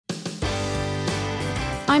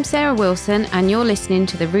I'm Sarah Wilson and you're listening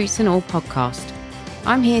to the Roots and All podcast.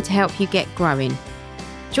 I'm here to help you get growing.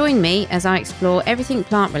 Join me as I explore everything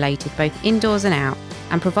plant related both indoors and out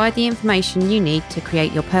and provide the information you need to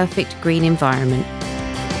create your perfect green environment.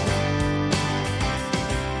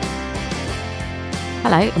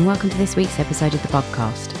 Hello and welcome to this week's episode of the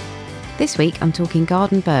podcast. This week I'm talking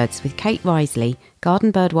garden birds with Kate Risley,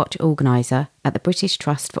 Garden BirdWatch Organiser at the British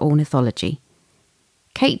Trust for Ornithology.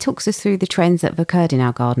 Kate talks us through the trends that have occurred in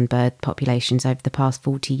our garden bird populations over the past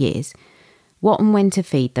 40 years, what and when to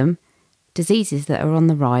feed them, diseases that are on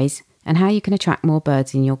the rise, and how you can attract more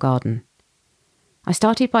birds in your garden. I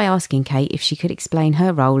started by asking Kate if she could explain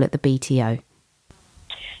her role at the BTO.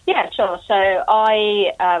 Yeah, sure. So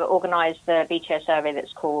I organise the BTO survey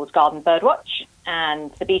that's called Garden BirdWatch,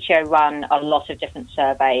 and the BTO run a lot of different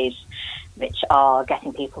surveys which are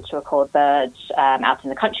getting people to record birds out in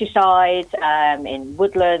the countryside, in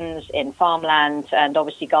woodlands, in farmland, and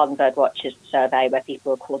obviously Garden BirdWatch is the survey where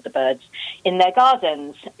people record the birds in their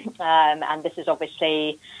gardens. And this is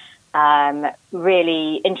obviously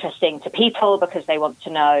really interesting to people because they want to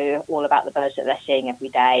know all about the birds that they're seeing every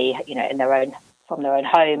day, you know, from their own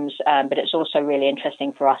homes. But it's also really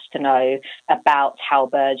interesting for us to know about how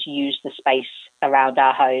birds use the space around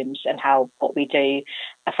our homes and how what we do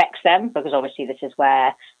affects them, because obviously this is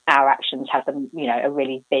where our actions have a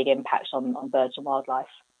really big impact on birds and wildlife.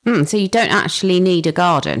 So you don't actually need a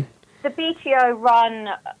garden? The BTO run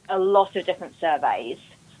a lot of different surveys.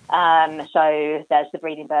 So there's the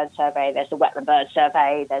breeding bird survey, there's the wetland bird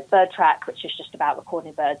survey, there's Bird Track, which is just about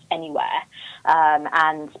recording birds anywhere.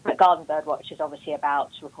 But Garden BirdWatch is obviously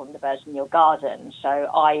about recording the birds in your garden. So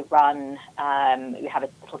I run, we have a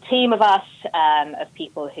little team of us, of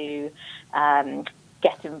people who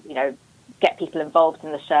get people involved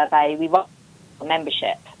in the survey. We run a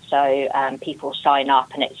membership, so people sign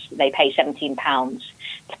up and they pay £17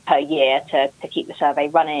 per year to keep the survey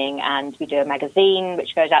running, and we do a magazine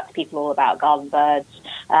which goes out to people all about garden birds,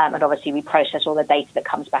 and obviously we process all the data that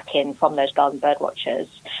comes back in from those garden bird watchers.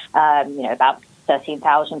 About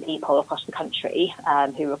 13,000 people across the country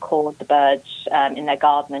who record the birds in their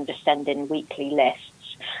garden and just send in weekly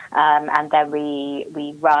lists, and then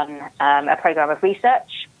we run a program of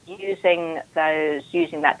research using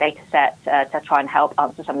that data set to try and help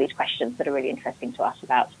answer some of these questions that are really interesting to us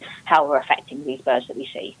about how we're affecting these birds that we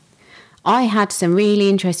see. I had some really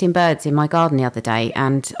interesting birds in my garden the other day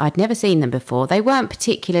and I'd never seen them before. They weren't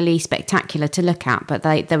particularly spectacular to look at, but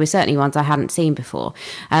there were certainly ones I hadn't seen before.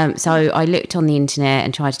 So I looked on the internet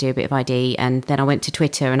and tried to do a bit of ID, and then I went to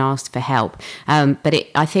Twitter and asked for help. But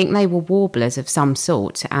I think they were warblers of some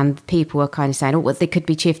sort, and people were kind of saying, well, they could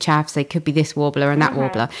be chiff-chaffs, they could be this warbler and that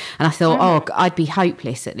warbler. And I thought, I'd be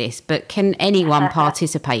hopeless at this. But can anyone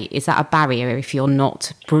participate? Is that a barrier if you're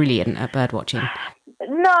not brilliant at bird watching?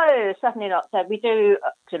 No, certainly not. So we do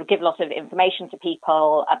sort of give a lot of information to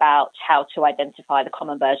people about how to identify the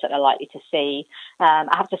common birds that they're likely to see. I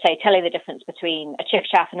have to say, telling the difference between a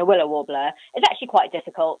chiff-chaff and a willow warbler is actually quite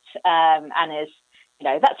difficult, and is,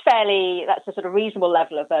 that's a sort of reasonable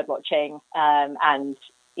level of bird watching. I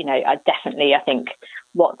think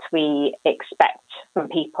what we expect from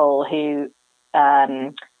people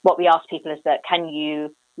what we ask people is that, can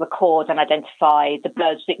you record and identify the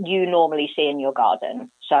birds that you normally see in your garden?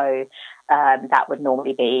 So that would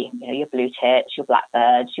normally be, your blue tits, your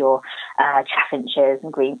blackbirds, your chaffinches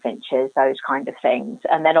and greenfinches, those kind of things.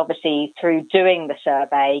 And then obviously through doing the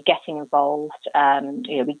survey, getting involved,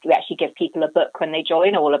 we actually give people a book when they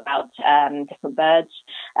join all about different birds.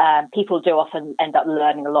 People do often end up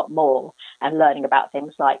learning a lot more and learning about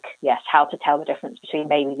things like, how to tell the difference between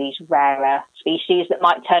maybe these rarer species that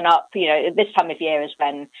might turn up. This time of year is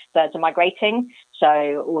when birds are migrating.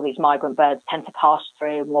 So all these migrant birds tend to pass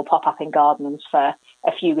through and will pop up in gardens for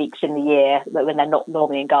a few weeks in the year when they're not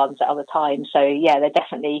normally in gardens at other times. So they're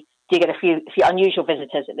definitely, you get a few unusual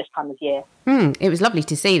visitors at this time of year. It was lovely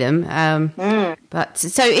to see them. But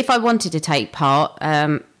so if I wanted to take part,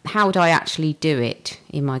 how would I actually do it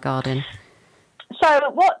in my garden?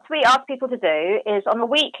 So what we ask people to do is on a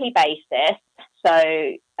weekly basis.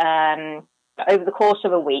 So over the course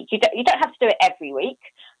of a week, you don't have to do it every week.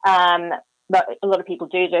 But a lot of people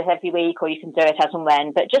do it every week, or you can do it as and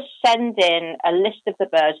when, but just send in a list of the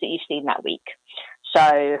birds that you've seen that week.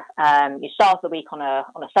 So you start the week on a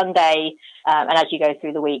Sunday, and as you go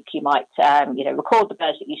through the week, you might record the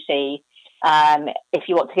birds that you see. If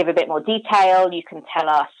you want to give a bit more detail, you can tell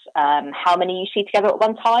us how many you see together at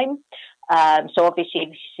one time. So obviously, if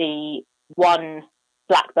you see one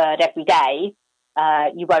blackbird every day,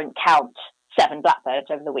 you won't count 7 blackbirds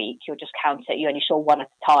over the week, you'll just count it. You only saw one at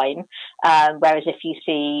a time. Whereas if you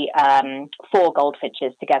see 4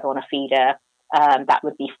 goldfinches together on a feeder, that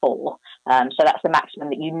would be 4. So that's the maximum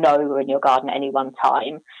that you know are in your garden at any one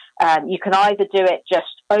time. You can either do it just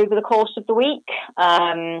over the course of the week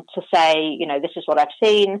to say, this is what I've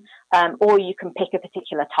seen, or you can pick a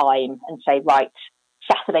particular time and say, right,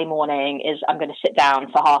 Saturday morning I'm going to sit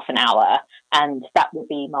down for half an hour, and that will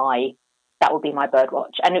be my bird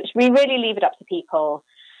watch. And we really leave it up to people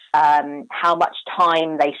how much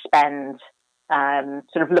time they spend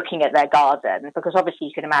sort of looking at their garden, because obviously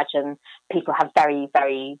you can imagine people have very,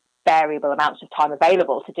 very variable amounts of time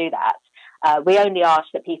available to do that. We only ask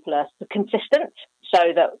that people are consistent, so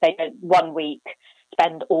that they don't one week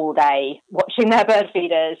spend all day watching their bird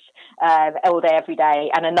feeders all day, every day,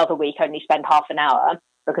 and another week only spend half an hour,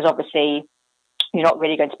 because obviously you're not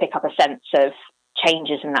really going to pick up a sense of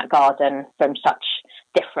changes in that garden from such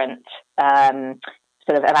different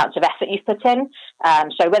sort of amounts of effort you've put in.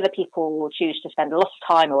 So whether people choose to spend a lot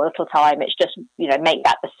of time or a little time, it's just, make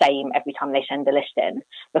that the same every time they send a list in,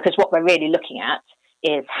 because what we're really looking at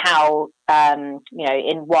is how,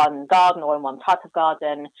 in one garden or in one type of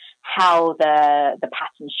garden, how the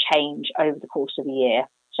patterns change over the course of the year.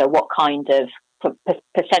 So what kind of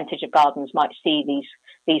percentage of gardens might see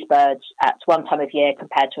these birds at one time of year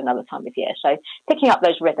compared to another time of year. So picking up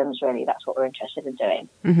those rhythms, really, that's what we're interested in doing.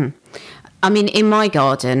 Mm-hmm. I mean, in my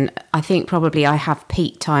garden, I think probably I have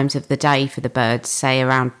peak times of the day for the birds, say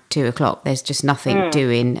around 2:00. There's just nothing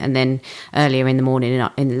doing, and then earlier in the morning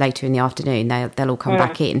and later in the afternoon, they'll all come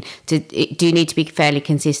back in. Do you need to be fairly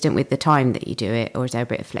consistent with the time that you do it, or is there a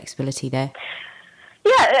bit of flexibility there?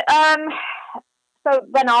 Yeah. So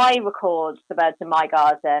when I record the birds in my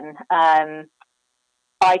garden,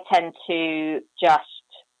 I tend to just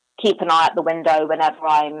keep an eye out the window whenever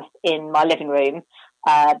I'm in my living room,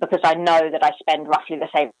 because I know that I spend roughly the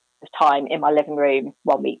same time in my living room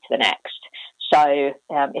one week to the next. So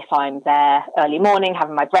if I'm there early morning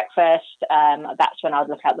having my breakfast, that's when I'd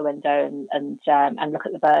look out the window and look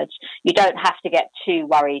at the birds. You don't have to get too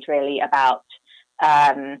worried really about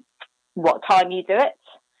what time you do it.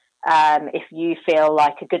 If you feel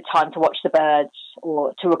like a good time to watch the birds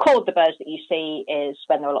or to record the birds that you see is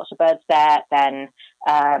when there are lots of birds there, then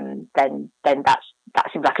that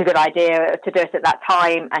seems like a good idea to do it at that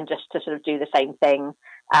time, and just to sort of do the same thing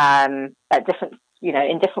at different,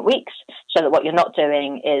 in different weeks, so that what you're not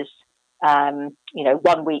doing is,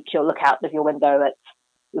 1 week you'll look out of your window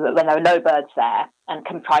when there are no birds there, and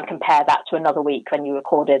try and compare that to another week when you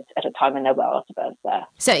recorded at a time when there were lots of birds there.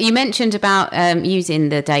 So you mentioned about using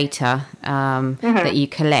the data that you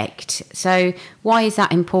collect. So why is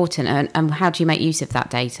that important, and how do you make use of that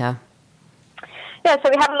data? Yeah, so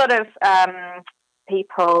we have a lot of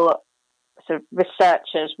people, sort of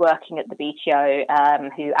researchers working at the BTO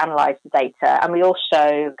who analyse the data, and we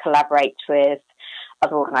also collaborate with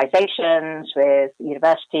other organisations, with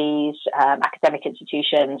universities, academic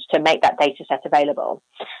institutions, to make that data set available.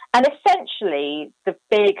 And essentially, the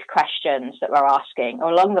big questions that we're asking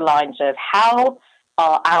are along the lines of how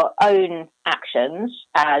are our own actions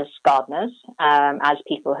as gardeners, as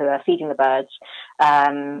people who are feeding the birds,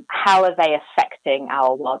 how are they affecting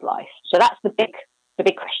our wildlife? So that's the big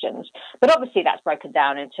questions. But obviously that's broken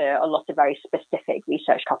down into a lot of very specific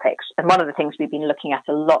research topics. And one of the things we've been looking at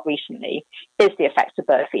a lot recently is the effects of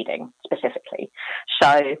bird feeding specifically.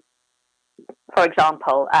 So, for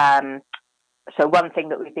example, so one thing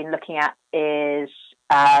that we've been looking at is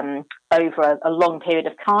over a long period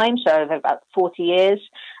of time, so over about 40 years,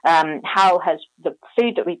 how has the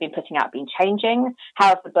food that we've been putting out been changing? How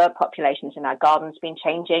have the bird populations in our gardens been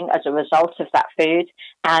changing as a result of that food?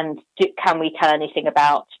 And can we tell anything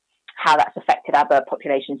about how that's affected our bird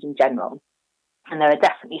populations in general? And there are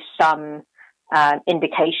definitely some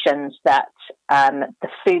indications that the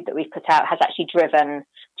food that we've put out has actually driven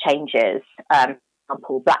changes. For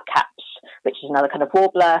example, blackcaps, which is another kind of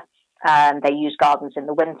warbler. They use gardens in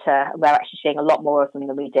the winter. We're actually seeing a lot more of them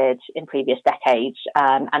than we did in previous decades.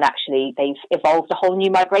 And actually, they've evolved a whole new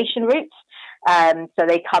migration route. So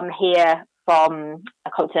they come here from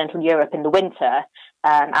continental Europe in the winter.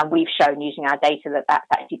 And we've shown using our data that that's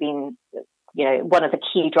actually been, one of the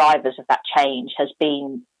key drivers of that change has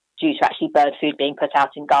been due to actually bird food being put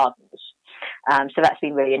out in gardens. So that's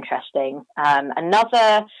been really interesting.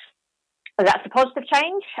 That's a positive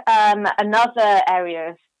change. Another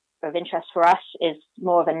area of interest for us is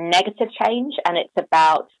more of a negative change, and it's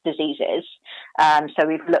about diseases. So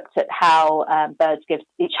we've looked at how birds give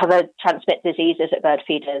each other, transmit diseases at bird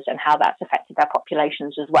feeders, and how that's affected their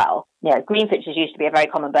populations as well. Greenfinches used to be a very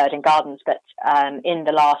common bird in gardens, but in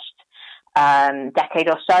the last decade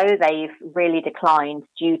or so, they've really declined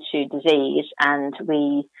due to disease. And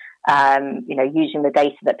we, using the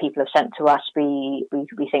data that people have sent to us, we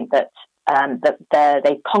think that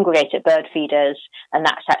they congregate at bird feeders, and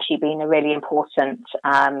that's actually been a really important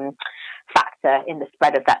factor in the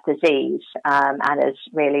spread of that disease, and has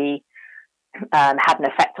really had an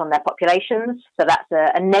effect on their populations. So that's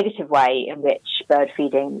a negative way in which bird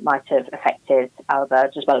feeding might have affected our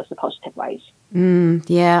birds, as well as the positive ways.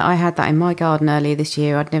 Yeah, I had that in my garden earlier this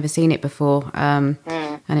year. I'd never seen it before, and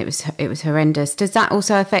it was horrendous. Does that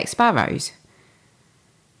also affect sparrows?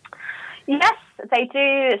 Yes, they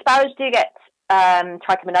do. Sparrows do get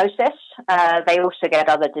trichomoniasis. They also get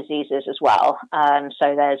other diseases as well.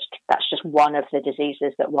 So that's just one of the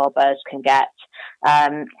diseases that wild birds can get.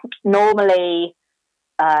 Normally,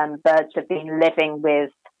 birds have been living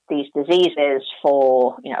with these diseases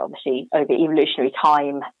for, obviously over evolutionary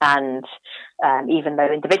time, and even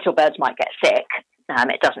though individual birds might get sick,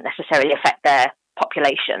 it doesn't necessarily affect their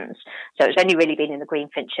populations. So it's only really been in the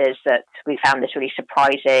greenfinches that we found this really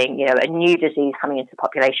surprising, a new disease coming into the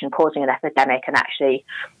population, causing an epidemic, and actually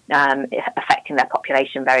affecting their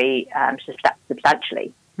population very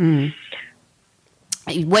substantially.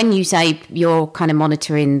 When you say you're kind of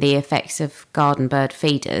monitoring the effects of garden bird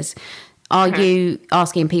feeders, are you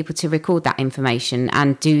asking people to record that information?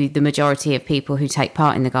 And do the majority of people who take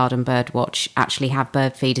part in the Garden BirdWatch actually have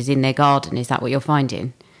bird feeders in their garden? Is that what you're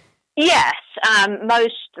finding? Yes,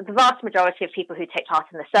 the vast majority of people who take part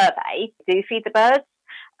in the survey do feed the birds.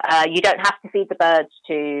 You don't have to feed the birds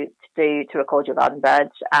to record your garden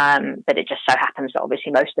birds, but it just so happens that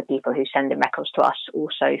obviously most of the people who send in records to us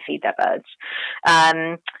also feed their birds.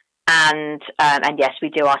 And yes, we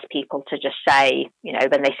do ask people to just say,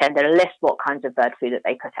 when they send in a list, what kinds of bird food that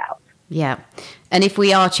they put out. Yeah. And if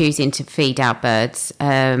we are choosing to feed our birds,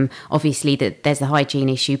 obviously there's the hygiene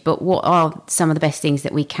issue, but what are some of the best things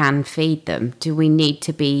that we can feed them? Do we need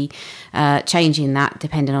to be changing that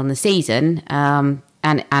depending on the season?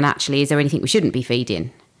 And actually, is there anything we shouldn't be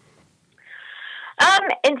feeding?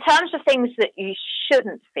 In terms of things that you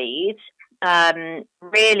shouldn't feed,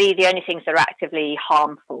 really the only things that are actively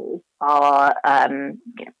harmful are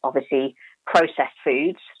obviously processed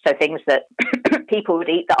foods, so things that people would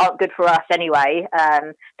eat that aren't good for us anyway.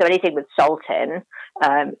 So anything with salt in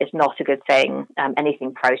is not a good thing.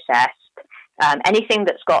 Anything processed, anything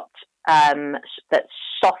that's got that's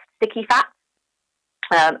soft, sticky fat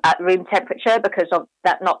at room temperature, because of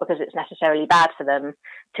that, not because it's necessarily bad for them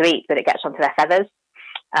to eat, but it gets onto their feathers.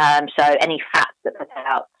 So any fats that put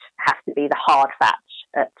out have to be the hard fats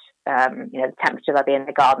at the temperature they'll be in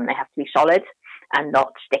the garden. They have to be solid and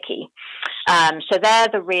not sticky. So they're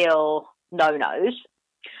the real no-nos.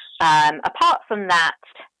 Apart from that,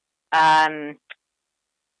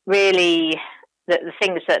 really the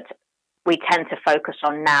things that we tend to focus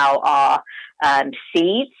on now are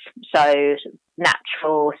seeds, so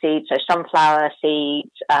natural seeds, so sunflower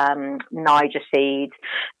seeds, Niger seeds,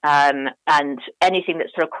 and anything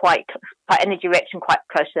that's sort of quite energy rich and quite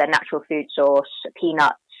close to their natural food source.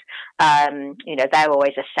 Peanuts, they're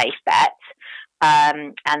always a safe bet.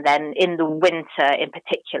 And then in the winter, in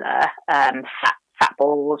particular, fat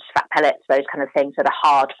balls, fat pellets, those kind of things that are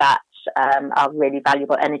hard fats are a really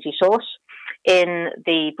valuable energy source. In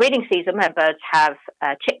the breeding season, when birds have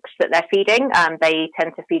chicks that they're feeding, they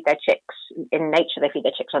tend to feed their chicks in nature. They feed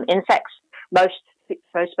their chicks on insects. Most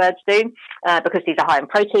birds do, because these are high in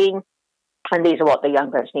protein, and these are what the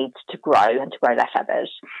young birds need to grow and to grow their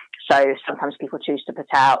feathers. So sometimes people choose to put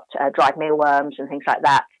out dried mealworms and things like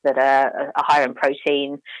that are higher in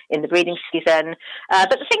protein in the breeding season.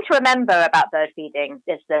 But the thing to remember about bird feeding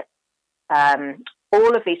is that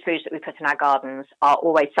all of these foods that we put in our gardens are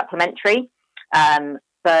always supplementary.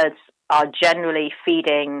 Birds are generally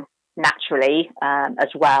feeding naturally as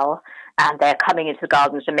well, and they're coming into the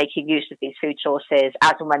gardens and making use of these food sources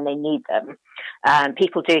as and when they need them.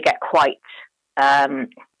 People do get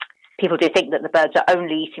people do think that the birds are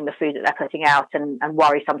only eating the food that they're putting out, and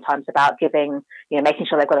worry sometimes about making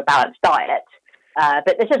sure they've got a balanced diet.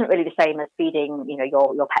 But this isn't really the same as feeding,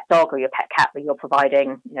 your pet dog or your pet cat, where you're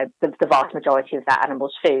providing, the vast majority of that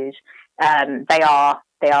animal's food. They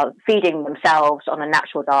are feeding themselves on a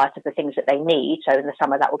natural diet of the things that they need. So in the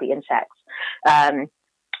summer, that will be insects. And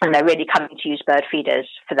they're really coming to use bird feeders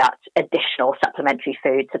for that additional supplementary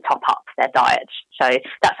food to top up their diets. So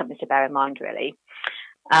that's something to bear in mind, really.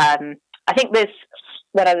 I think there's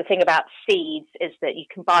one other thing about seeds is that you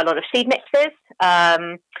can buy a lot of seed mixes,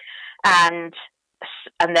 and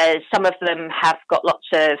there's some of them have got lots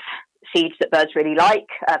of seeds that birds really like,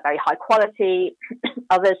 very high quality.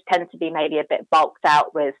 Others tend to be maybe a bit bulked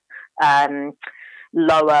out with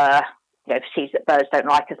lower seeds that birds don't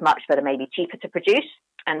like as much, but are maybe cheaper to produce.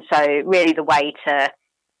 And so really the way to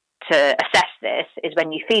assess this is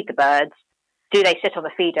when you feed the birds, do they sit on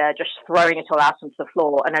the feeder just throwing it all out onto the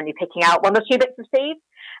floor and only picking out 1 or 2 bits of seed?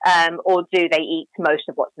 Or do they eat most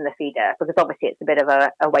of what's in the feeder? Because obviously it's a bit of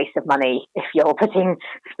a waste of money if you're putting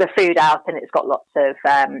the food out and it's got lots of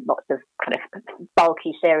kind of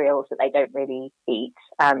bulky cereals that they don't really eat.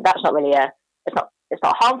 That's not really it's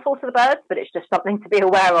not harmful to the birds, but it's just something to be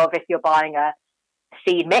aware of if you're buying a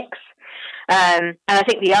seed mix. And I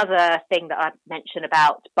think the other thing that I mentioned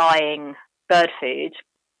about buying bird food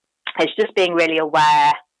is just being really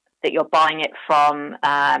aware that you're buying it from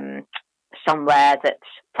somewhere that's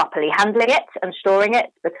properly handling it and storing it,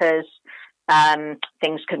 because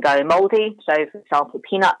things can go mouldy. So, for example,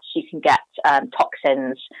 peanuts, you can get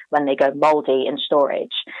toxins when they go mouldy in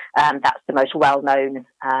storage. That's the most well-known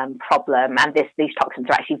problem, and these toxins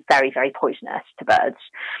are actually very, very poisonous to birds.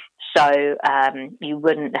 So you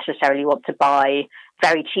wouldn't necessarily want to buy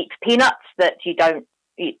very cheap peanuts that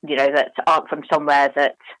that aren't from somewhere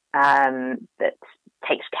that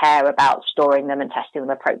takes care about storing them and testing them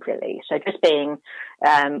appropriately. So just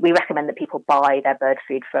we recommend that people buy their bird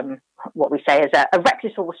food from what we say is a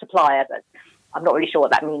reputable supplier, but I'm not really sure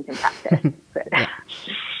what that means in practice. Yeah.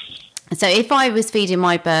 So if I was feeding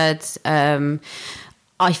my birds,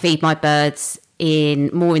 I feed my birds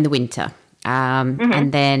more in the winter.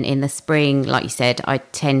 And then in the spring, like you said, I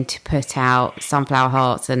tend to put out sunflower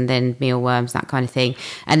hearts and then mealworms, that kind of thing.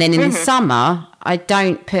 And then in the summer, I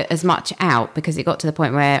don't put as much out because it got to the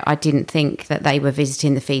point where I didn't think that they were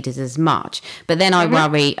visiting the feeders as much. But then I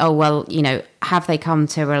worry, have they come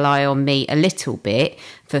to rely on me a little bit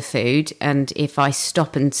for food? And if I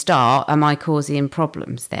stop and start, am I causing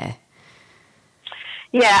problems there?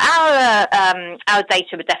 Yeah, our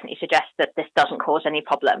data would definitely suggest that this doesn't cause any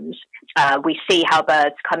problems. We see how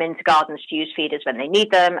birds come into gardens to use feeders when they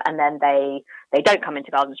need them, and then they don't come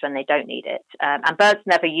into gardens when they don't need it. And birds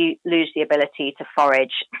never lose the ability to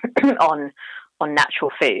forage on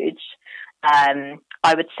natural foods.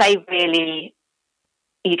 I would say really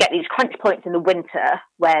you get these crunch points in the winter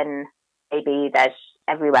when maybe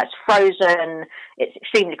everywhere's frozen, it's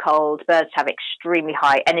extremely cold, birds have extremely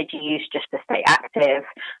high energy use just to stay active,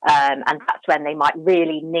 and that's when they might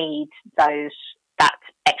really need that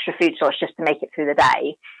extra food source just to make it through the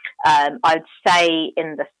day. I'd say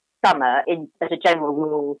in the summer, as a general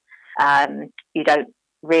rule, you don't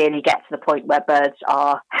really get to the point where birds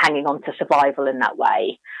are hanging on to survival in that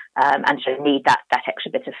way, and so need that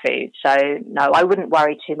extra bit of food. So no, I wouldn't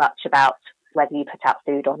worry too much about whether you put out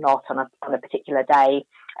food or not on a particular day,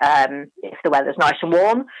 if the weather's nice and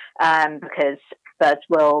warm, because birds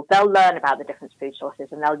they'll learn about the different food sources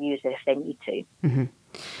and they'll use it if they need to.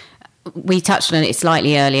 Mm-hmm. We touched on it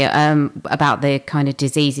slightly earlier about the kind of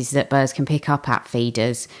diseases that birds can pick up at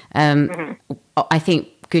feeders. I think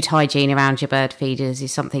good hygiene around your bird feeders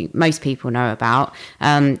is something most people know about.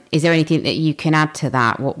 Is there anything that you can add to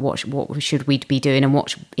that? What should we be doing, and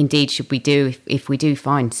what indeed should we do if we do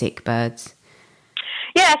find sick birds?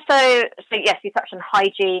 Yeah, so yes, you touched on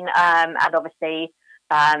hygiene, and obviously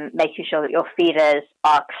making sure that your feeders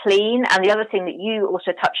are clean. And the other thing that you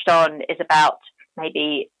also touched on is about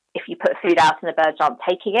maybe if you put food out and the birds aren't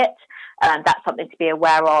taking it, that's something to be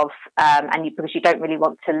aware of, because you don't really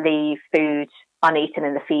want to leave food uneaten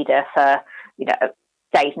in the feeder for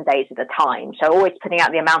days and days at a time. So always putting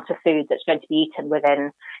out the amount of food that's going to be eaten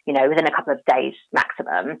within a couple of days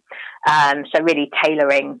maximum. So really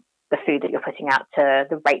tailoring the food that you're putting out to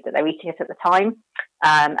the rate that they're eating it at the time.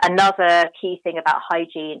 Another key thing about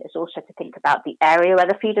hygiene is also to think about the area where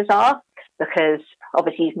the feeders are, because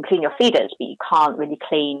obviously you can clean your feeders, but you can't really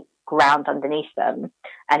clean ground underneath them.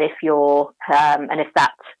 And if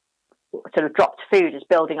that sort of dropped food is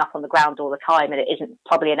building up on the ground all the time and it isn't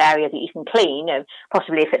probably an area that you can clean,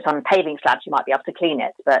 possibly if it's on paving slabs you might be able to clean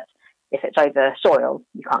it, but if it's over soil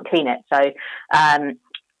you can't clean it. So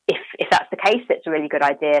if that's the case, it's a really good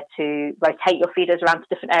idea to rotate your feeders around to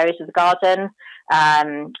different areas of the garden,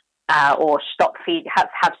 or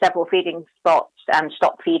have several feeding spots and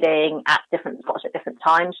stop feeding at different spots at different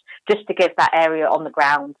times, just to give that area on the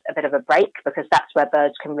ground a bit of a break, because that's where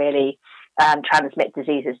birds can really transmit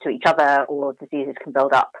diseases to each other, or diseases can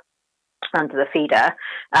build up under the feeder.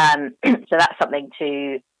 So that's something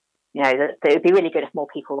to that it would be really good if more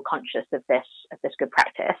people were conscious of this good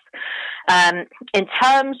practice. In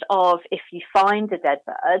terms of if you find a dead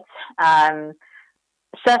bird,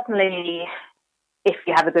 certainly if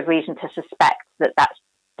you have a good reason to suspect that that's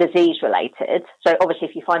disease related. So obviously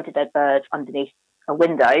if you find a dead bird underneath a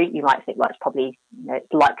window, you might think, well, it's probably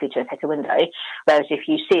it's likely to have hit a window. Whereas if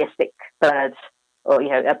you see a sick bird or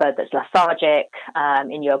a bird that's lethargic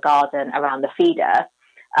in your garden around the feeder,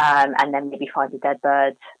 and then maybe find a dead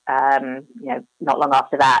bird, not long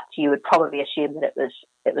after that, you would probably assume that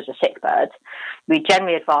it was a sick bird. We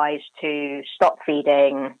generally advise to stop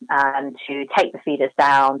feeding, to take the feeders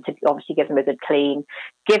down, to obviously give them a good clean,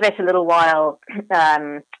 give it a little while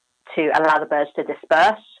to allow the birds to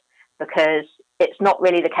disperse, because it's not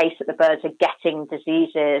really the case that the birds are getting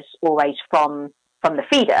diseases always from the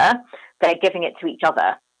feeder. They're giving it to each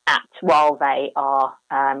other while they are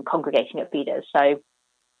congregating at feeders. So,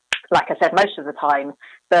 like I said, most of the time,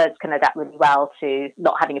 birds can adapt really well to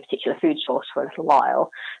not having a particular food source for a little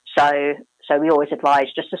while. So we always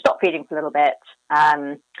advise just to stop feeding for a little bit,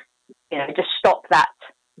 just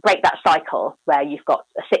break that cycle where you've got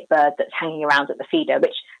a sick bird that's hanging around at the feeder,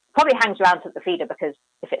 which probably hangs around at the feeder because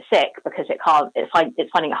if it's sick, because it's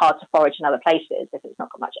finding it hard to forage in other places if it's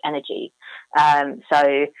not got much energy.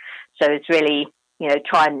 So it's really,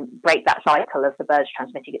 try and break that cycle of the birds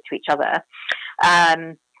transmitting it to each other.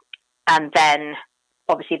 And then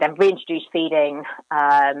obviously then reintroduce feeding.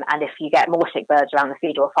 And if you get more sick birds around the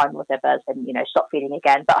feeder or find more dead birds, then, stop feeding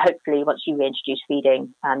again. But hopefully once you reintroduce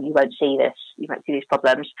feeding, you won't see these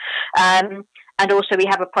problems. And also we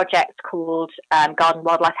have a project called Garden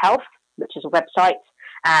Wildlife Health, which is a website.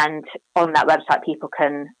 And on that website, people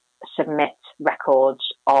can submit records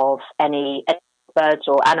of any birds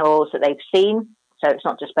or animals that they've seen. So it's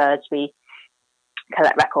not just birds. We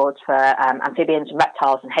collect records for amphibians and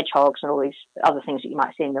reptiles and hedgehogs and all these other things that you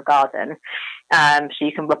might see in your garden. So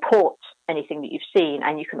you can report anything that you've seen,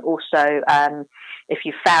 and you can also, if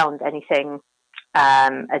you found anything,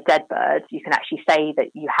 a dead bird, you can actually say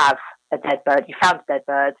that you have a dead bird, you found a dead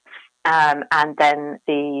bird, and then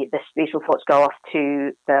these reports go off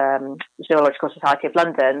to the Zoological Society of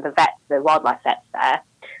London, the wildlife vets there,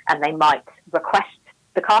 and they might request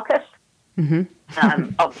the carcass. Mm-hmm.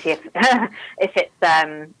 Obviously, if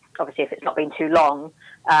it's not been too long,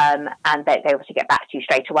 and they obviously get back to you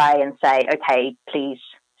straight away and say, okay, please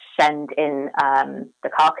send in the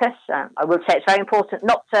carcass. I would say it's very important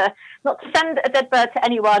not to send a dead bird to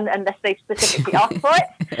anyone unless they specifically ask for it,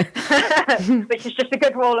 which is just a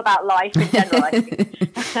good rule about life in general, I think.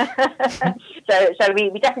 So we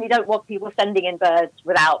definitely don't want people sending in birds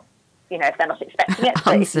without, if they're not expecting it.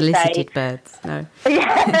 Unsolicited birds, no.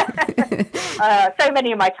 Yeah. So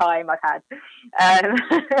many in my time I've had.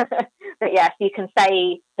 But yes, you can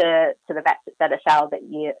say to the vets at Cell that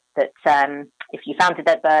if you found a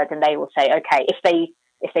dead bird, and they will say, okay, if they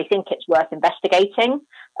think it's worth investigating,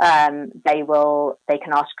 they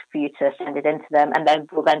can ask for you to send it in to them, and then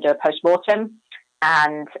we'll then do a post-mortem,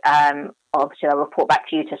 and obviously they'll report back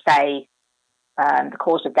to you to say the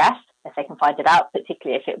cause of death, if they can find it out,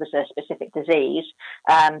 particularly if it was a specific disease.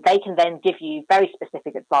 They can then give you very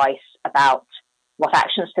specific advice about what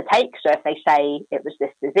actions to take. So if they say it was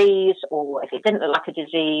this disease, or if it didn't look like a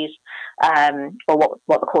disease, or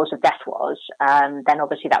what the cause of death was, then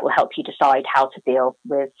obviously that will help you decide how to deal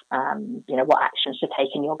with, what actions to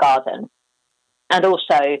take in your garden. And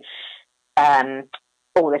also,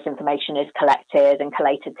 all this information is collected and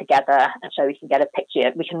collated together, and so we can get a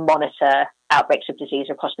picture. We can monitor outbreaks of disease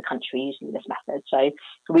across the country using this method. So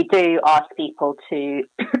we do ask people to,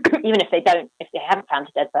 even if they haven't found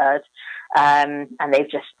a dead bird, and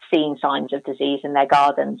they've just seen signs of disease in their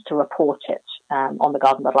gardens, to report it on the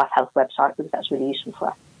Garden Wildlife Health website, because that's really useful for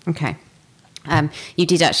us. Okay. You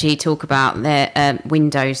did actually talk about their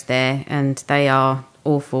windows there, and they are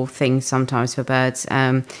awful things sometimes for birds,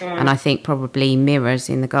 and I think probably mirrors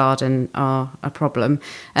in the garden are a problem.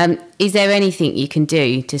 Is there anything you can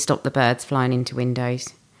do to stop the birds flying into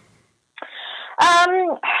windows?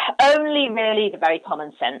 Only really the very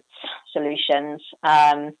common sense solutions.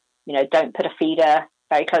 Don't put a feeder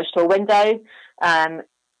very close to a window.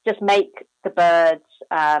 Just make the birds,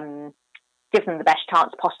 give them the best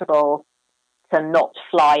chance possible to not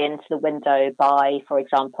fly into the window by, for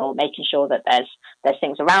example, making sure that there's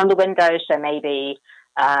things around the window. So maybe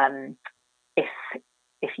if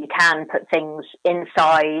you can put things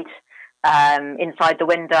inside the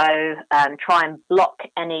window, try and block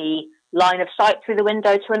any line of sight through the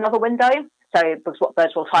window to another window. So because what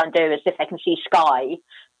birds will try and do is, if they can see sky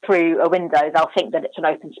through a window, they'll think that it's an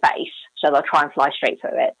open space, so they'll try and fly straight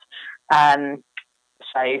through it.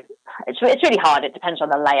 So it's really hard. It depends on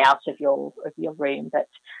the layout of your room, but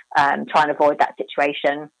try and avoid that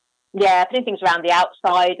situation. Yeah, putting things around the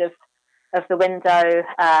outside of the window,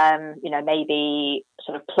 maybe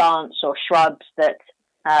sort of plants or shrubs that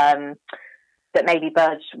maybe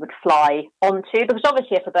birds would fly onto, because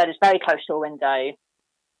obviously if a bird is very close to a window,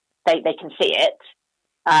 they can see it.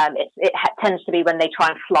 tends to be when they try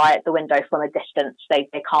and fly at the window from a distance. They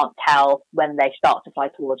can't tell when they start to fly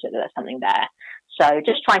towards it that there's something there. So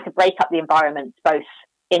just trying to break up the environment, both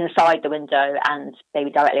inside the window and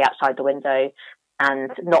maybe directly outside the window,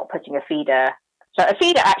 and not putting a feeder. So a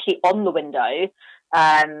feeder actually on the window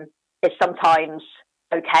is sometimes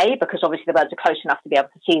okay, because obviously the birds are close enough to be able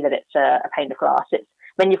to see that it's a pane of glass. It's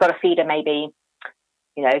when you've got a feeder maybe,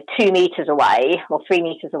 2 meters away or 3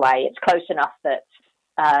 meters away, it's close enough that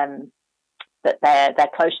that they're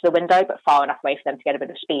close to the window, but far enough away for them to get a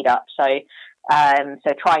bit of speed up. So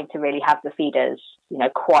trying to really have the feeders,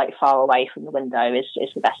 quite far away from the window is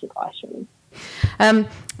the best advice, really.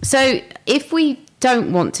 So if we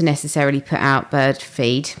don't want to necessarily put out bird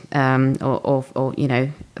feed or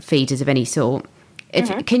feeders of any sort,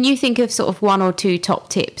 can you think of sort of 1 or 2 top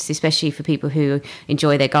tips, especially for people who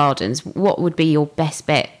enjoy their gardens? What would be your best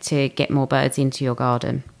bet to get more birds into your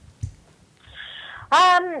garden?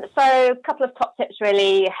 So a couple of top tips,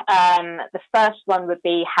 really. The first one would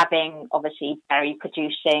be having, obviously, berry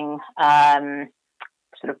producing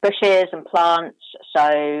sort of bushes and plants.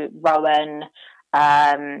 So rowan,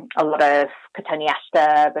 a lot of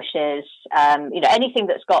cotoneaster bushes, anything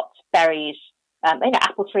that's got berries,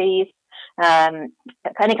 apple trees,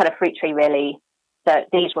 any kind of fruit tree, really. So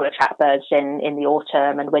these will attract birds in the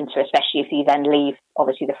autumn and winter, especially if you then leave,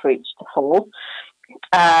 obviously, the fruits to fall.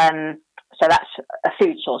 So that's a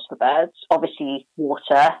food source for birds. Obviously,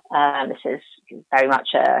 water. This is very much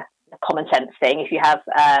a common sense thing. If you have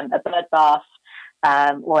a bird bath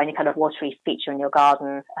or any kind of watery feature in your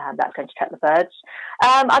garden, that's going to attract the birds.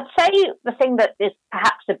 I'd say the thing that is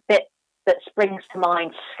perhaps a bit that springs to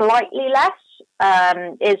mind slightly less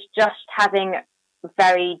is just having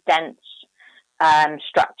very dense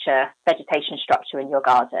vegetation structure in your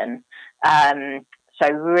garden. So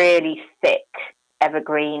really thick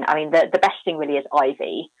evergreen. I mean, the best thing really is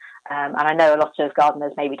ivy. And I know a lot of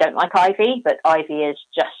gardeners maybe don't like ivy, but ivy is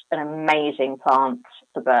just an amazing plant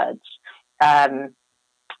for birds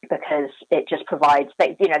because it just provides,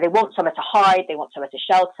 they want somewhere to hide, they want somewhere to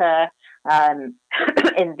shelter.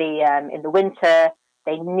 In the winter,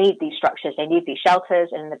 they need these structures, they need these shelters,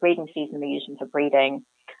 and in the breeding season, they use them for breeding.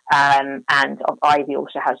 And ivy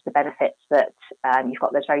also has the benefits that you've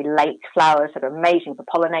got those very late flowers that are amazing for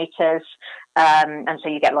pollinators. And so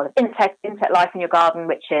you get a lot of insect life in your garden,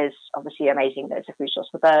 which is obviously amazing that it's a food source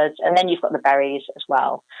for birds. And then you've got the berries as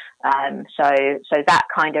well. So that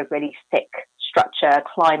kind of really thick structure,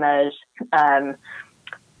 climbers,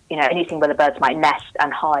 anything where the birds might nest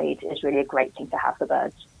and hide is really a great thing to have for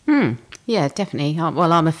birds. Yeah, definitely.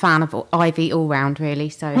 Well, I'm a fan of ivy all round, really,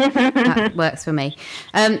 so that works for me.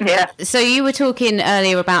 So you were talking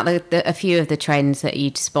earlier about a few of the trends that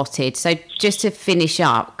you'd spotted. So just to finish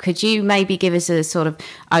up, could you maybe give us a sort of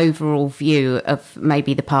overall view of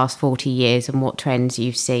maybe the past 40 years and what trends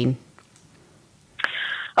you've seen?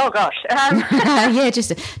 Oh gosh. Yeah, just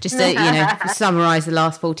to summarise the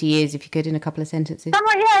last 40 years, if you could, in a couple of sentences.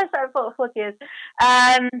 40 years.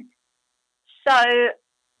 So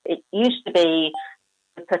it used to be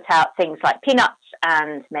to put out things like peanuts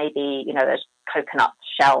and maybe, those coconut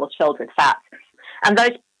shells filled with fat. And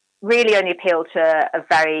those really only appeal to a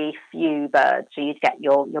very few birds. So you'd get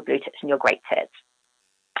your blue tits and your great tits.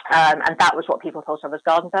 And that was what people thought of as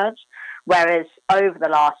garden birds. Whereas over the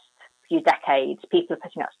last few decades, people are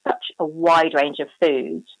putting out such a wide range of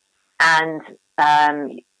foods and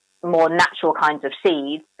more natural kinds of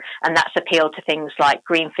seeds, and that's appealed to things like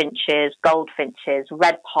greenfinches, goldfinches,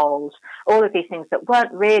 redpolls, all of these things that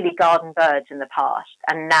weren't really garden birds in the past,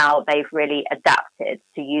 and now they've really adapted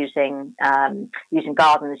to using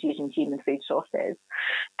gardens, using human food sources.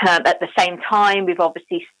 At the same time, we've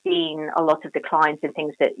obviously seen a lot of declines in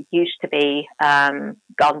things that used to be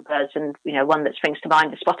garden birds, and one that springs to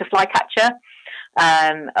mind is spotted flycatcher.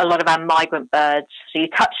 A lot of our migrant birds. So you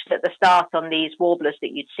touched at the start on these warblers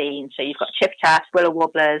that you'd seen. So you've got chiffchaffs, willow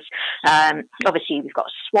warblers. Obviously, we've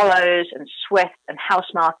got swallows and swifts and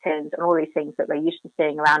house martins and all these things that we're used to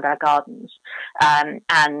seeing around our gardens.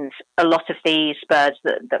 And a lot of these birds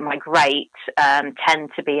that migrate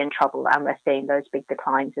tend to be in trouble, and we're seeing those big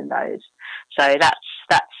declines in those. So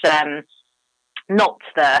that's not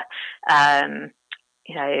the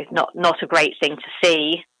not a great thing to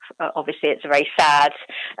see. Obviously, it's very sad.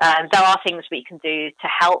 There are things we can do to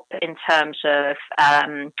help in terms of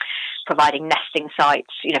providing nesting sites,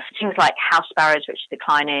 for things like house sparrows, which are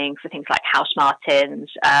declining, for things like house martins.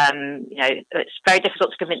 It's very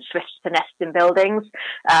difficult to convince swifts to nest in buildings,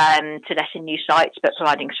 to nest in new sites, but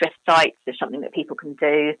providing swift sites is something that people can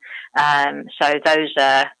do. So those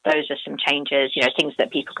are some changes, things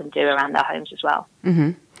that people can do around their homes as well.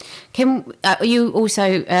 Mm-hmm. Can you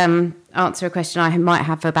also answer a question I might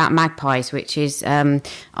have about magpies, which is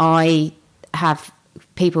I have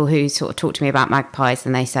people who sort of talk to me about magpies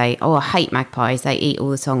and they say, oh, I hate magpies, they eat all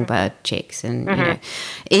the songbird chicks. And,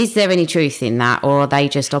 is there any truth in that, or are they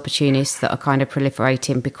just opportunists that are kind of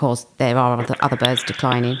proliferating because there are other birds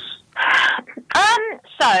declining?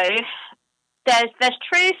 So there's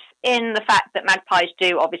truth in the fact that magpies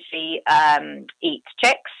do obviously eat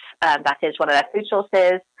chicks. That is one of their food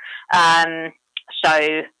sources.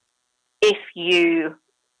 So if you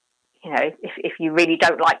really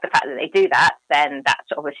don't like the fact that they do that, then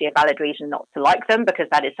that's obviously a valid reason not to like them, because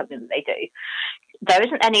that is something that they do. There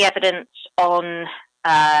isn't any evidence on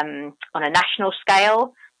a national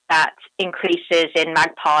scale that increases in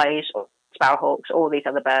magpies or sparrowhawks, all these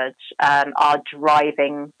other birds, are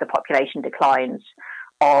driving the population declines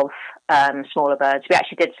of smaller birds. We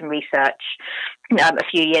actually did some research a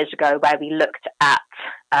few years ago where we looked at,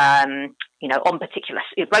 on particular,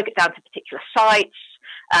 we broke it down to particular sites,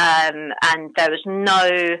 and there was no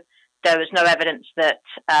evidence that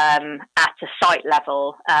at a site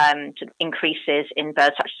level increases in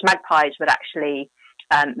birds such as magpies would actually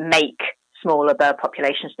make smaller bird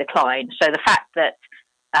populations decline. So the fact that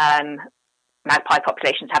magpie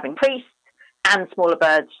populations have increased and smaller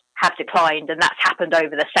birds have declined, and that's happened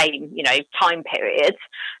over the same time period,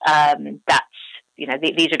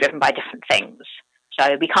 these are driven by different things.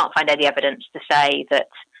 So we can't find any evidence to say that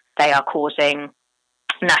they are causing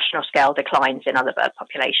national scale declines in other bird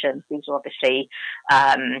populations. These are obviously,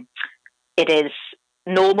 it is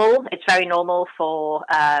normal. It's very normal for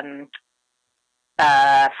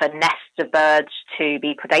nests of birds to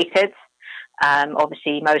be predated.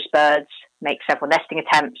 Obviously, most birds make several nesting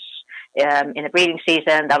attempts in the breeding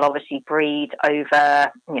season. They'll obviously breed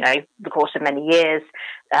over, the course of many years.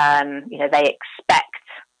 They expect,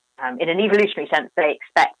 in an evolutionary sense, they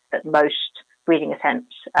expect that most breeding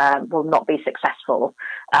attempts will not be successful,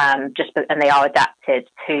 and they are adapted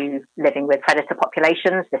to living with predator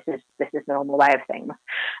populations. This is the normal way of things.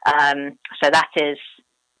 So that is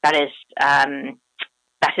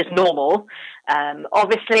normal.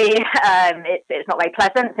 Obviously, it's not very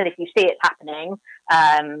pleasant, and if you see it happening,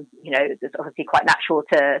 it's obviously quite natural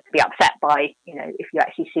to be upset by, if you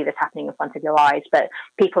actually see this happening in front of your eyes. But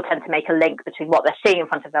people tend to make a link between what they're seeing in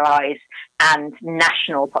front of their eyes and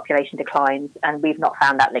national population declines, and we've not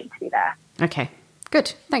found that link to be there. Okay.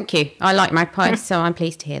 Good, thank you. I like magpies, so I'm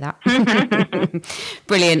pleased to hear that.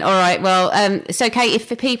 Brilliant. All right, well, so Kate,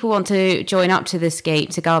 if people want to join up to the scheme,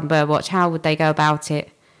 to Garden BirdWatch, how would they go about it?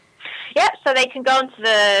 Yeah, so they can go onto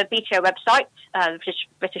the BTO website,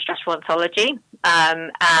 British Trust for Ornithology,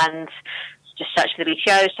 and just search for the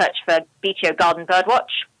BTO, search for BTO Garden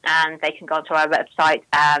BirdWatch, and they can go onto our website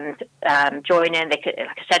and join in. They could,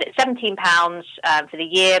 like I said, it's £17 for the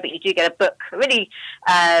year, but you do get a book, a really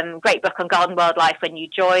great book on garden wildlife when you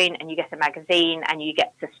join, and you get a magazine, and you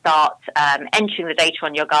get to start entering the data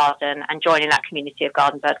on your garden and joining that community of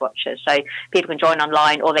garden bird watchers. So people can join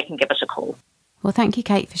online, or they can give us a call. Well, thank you,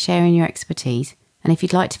 Kate, for sharing your expertise. And if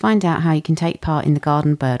you'd like to find out how you can take part in the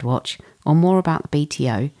Garden BirdWatch or more about the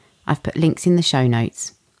BTO, I've put links in the show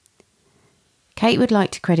notes. Kate would like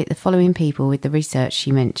to credit the following people with the research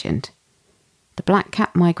she mentioned. The black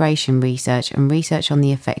cap migration research and research on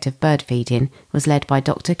the effect of bird feeding was led by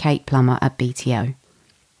Dr. Kate Plummer at BTO.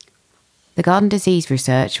 The garden disease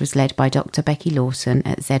research was led by Dr. Becky Lawson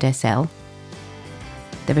at ZSL.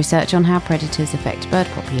 The research on how predators affect bird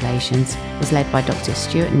populations was led by Dr.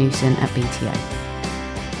 Stuart Newson at BTO.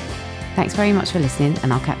 Thanks very much for listening,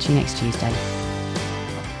 and I'll catch you next Tuesday.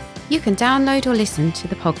 You can download or listen to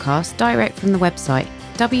the podcast direct from the website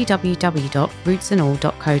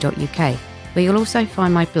www.rootsandall.co.uk, where you'll also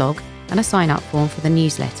find my blog and a sign-up form for the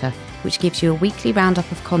newsletter, which gives you a weekly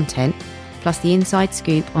roundup of content, plus the inside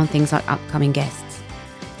scoop on things like upcoming guests.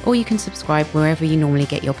 Or you can subscribe wherever you normally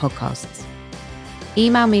get your podcasts.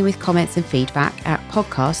 Email me with comments and feedback at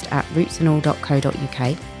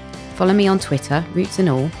podcast@rootsandall.co.uk. Follow me on Twitter, Roots and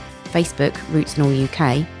All, Facebook, Roots and All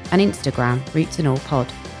UK, and Instagram, Roots and All Pod.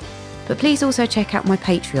 But please also check out my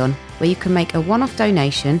Patreon, where you can make a one-off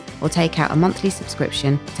donation or take out a monthly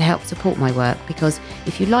subscription to help support my work, because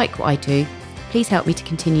if you like what I do, please help me to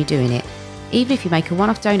continue doing it. Even if you make a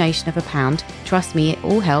one-off donation of £1, trust me, it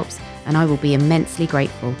all helps, and I will be immensely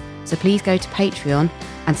grateful. So please go to Patreon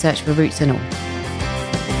and search for Roots and All.